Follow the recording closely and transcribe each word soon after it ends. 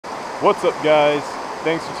What's up, guys?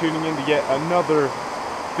 Thanks for tuning in to yet another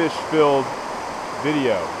fish-filled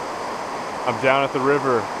video. I'm down at the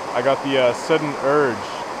river. I got the sudden urge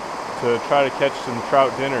to try to catch some trout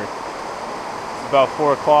dinner. It's about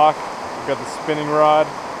 4 o'clock. I've got the spinning rod.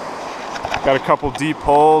 Got a couple deep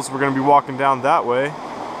holes. We're going to be walking down that way.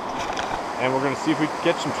 And we're going to see if we can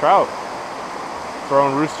catch some trout.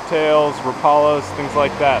 Throwing rooster tails, rapalas, things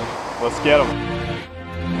like that. Let's get them.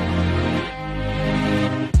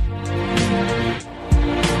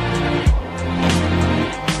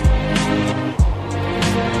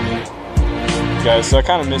 Guys, so I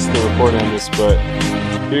kind of missed the report on this, but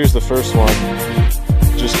here's the first one.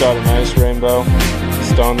 Just got a nice rainbow.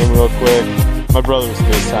 Stoned him real quick. My brother was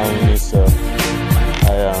FaceTiming me, so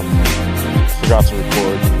I forgot to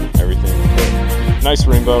record and everything. But nice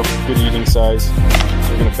rainbow, good eating size.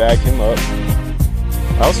 We're gonna bag him up.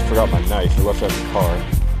 I also forgot my knife. I left it at the car.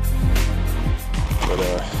 But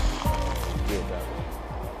do it that way.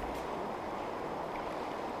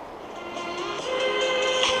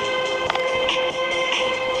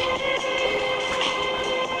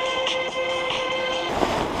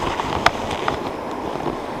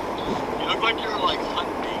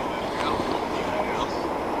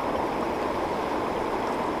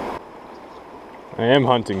 I am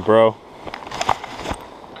hunting, bro.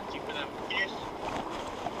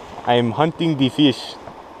 I am hunting the fish.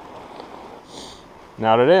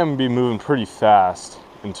 Now today I'm gonna be moving pretty fast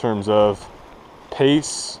in terms of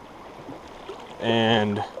pace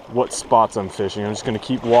and what spots I'm fishing. I'm just gonna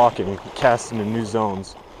keep walking, casting in new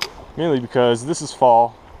zones. Mainly because this is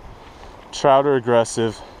fall, trout are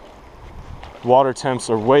aggressive, water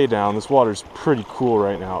temps are way down. This water's pretty cool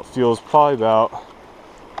right now. It feels probably about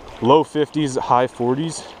low 50s, high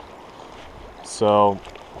 40s. So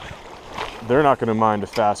they're not gonna mind a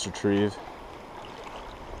fast retrieve.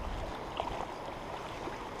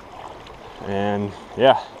 And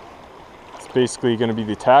yeah, it's basically gonna be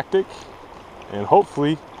the tactic. And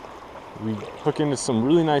hopefully we hook into some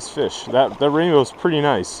really nice fish. That rainbow's pretty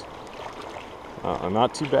nice.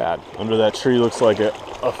 Not too bad. Under that tree looks like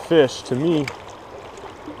a fish to me.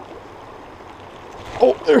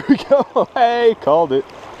 Oh, there we go. Hey, called it.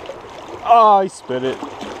 Oh, he spit it.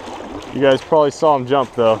 You guys probably saw him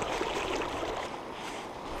jump though.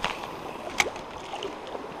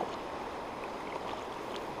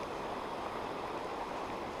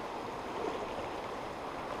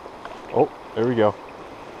 Oh, there we go.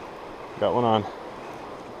 Got one on.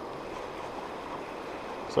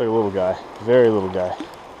 Looks like a little guy. Very little guy.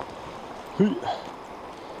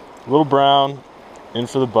 Little brown. In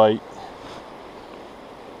for the bite.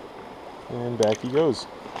 And back he goes.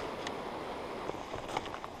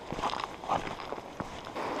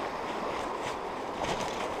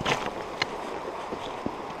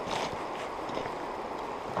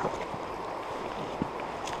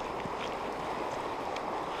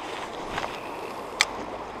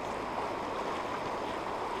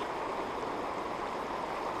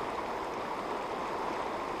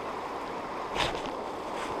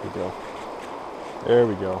 Go. There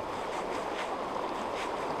we go.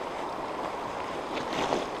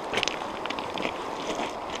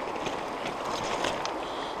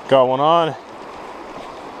 Got one on.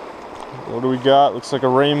 What do we got? Looks like a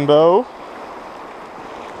rainbow.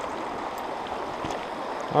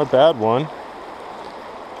 Not a bad one.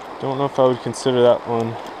 Don't know if I would consider that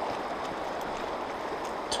one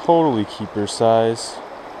totally keeper size.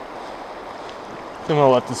 I'm gonna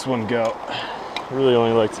let this one go. I really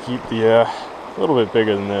only like to keep the a little bit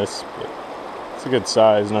bigger than this, but it's a good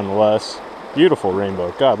size nonetheless. Beautiful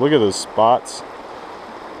rainbow. God, look at those spots.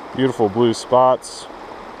 Beautiful blue spots.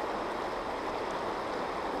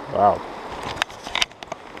 Wow.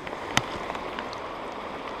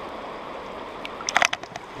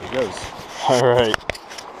 There it goes. Alright.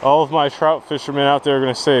 All of my trout fishermen out there are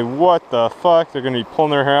going to say, what the fuck? They're going to be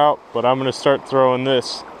pulling their hair out, but I'm going to start throwing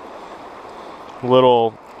this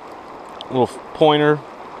little pointer,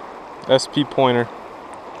 SP pointer.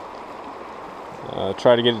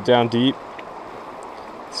 Try to get it down deep.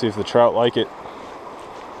 See if the trout like it.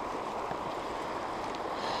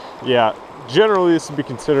 Yeah, generally this would be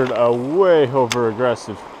considered a way over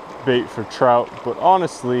aggressive bait for trout, but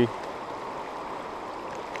honestly,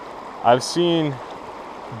 I've seen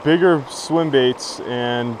bigger swim baits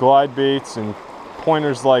and glide baits and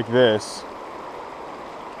pointers like this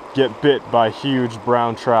get bit by huge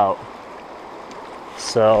brown trout.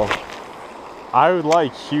 So I would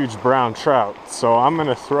like huge brown trout, so I'm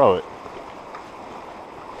gonna throw it.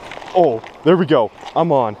 Oh, there we go.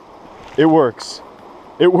 I'm on. It works.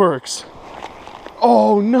 It works.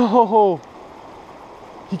 Oh no!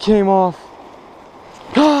 He came off.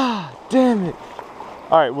 Ah, damn it.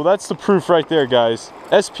 All right, well, that's the proof right there, guys.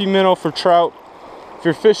 SP Minnow for trout. If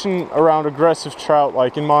you're fishing around aggressive trout,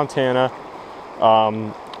 like in Montana,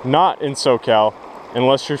 not in SoCal,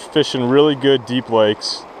 unless you're fishing really good deep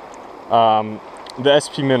lakes, the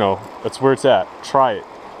SP Minnow, that's where it's at. Try it.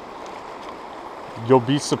 You'll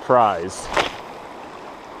be surprised.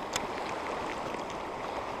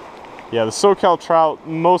 Yeah, the SoCal trout,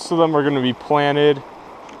 most of them are going to be planted,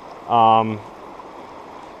 and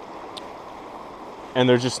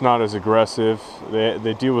they're just not as aggressive.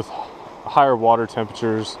 They deal with higher water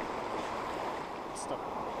temperatures.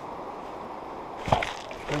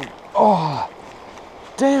 Oh,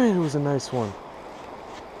 damn it, it was a nice one.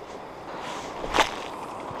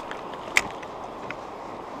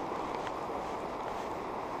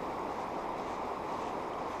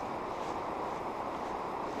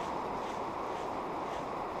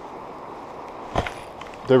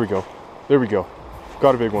 There we go. There we go.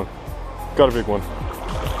 Got a big one. Got a big one.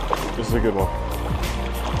 This is a good one.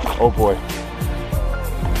 Oh boy.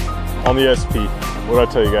 On the SP. What did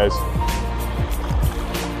I tell you guys?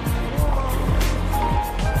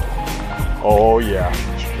 Oh yeah.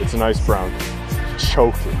 It's a nice brown.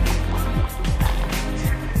 Choked it.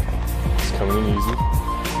 It's coming in easy.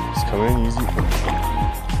 It's coming in easy.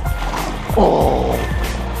 Oh!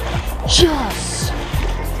 Yes!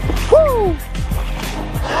 Woo!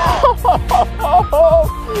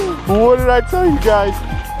 What did I tell you guys?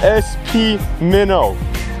 SP Minnow.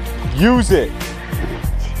 Use it.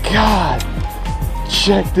 God.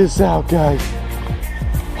 Check this out, guys.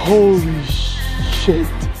 Holy shit.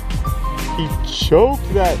 He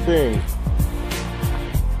choked that thing.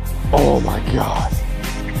 Oh my God.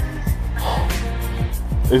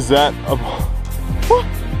 Is that a... What?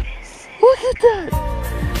 Look at that.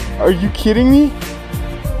 Are you kidding me?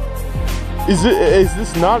 Is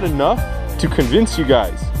this not enough to convince you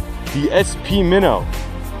guys? The SP Minnow.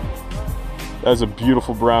 That's a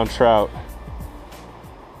beautiful brown trout.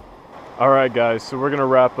 All right, guys, so we're gonna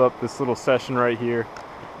wrap up this little session right here.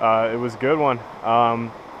 It was a good one.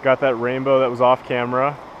 Got that rainbow that was off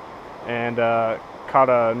camera, and caught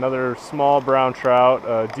another small brown trout,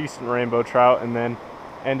 a decent rainbow trout, and then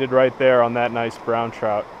ended right there on that nice brown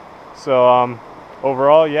trout. So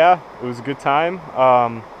overall, yeah, it was a good time.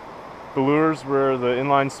 The lures were the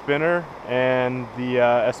inline spinner and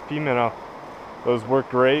the SP Minnow. Those work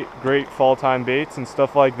great, great fall time baits and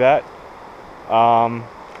stuff like that.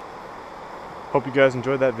 Hope you guys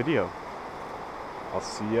enjoyed that video. I'll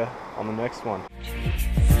see ya on the next one.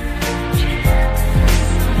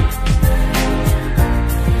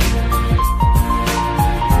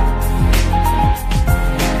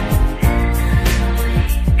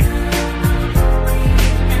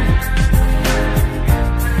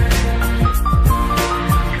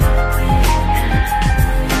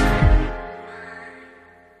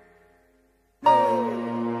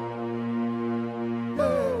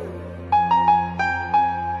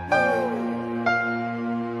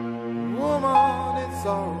 Woman, it's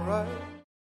alright.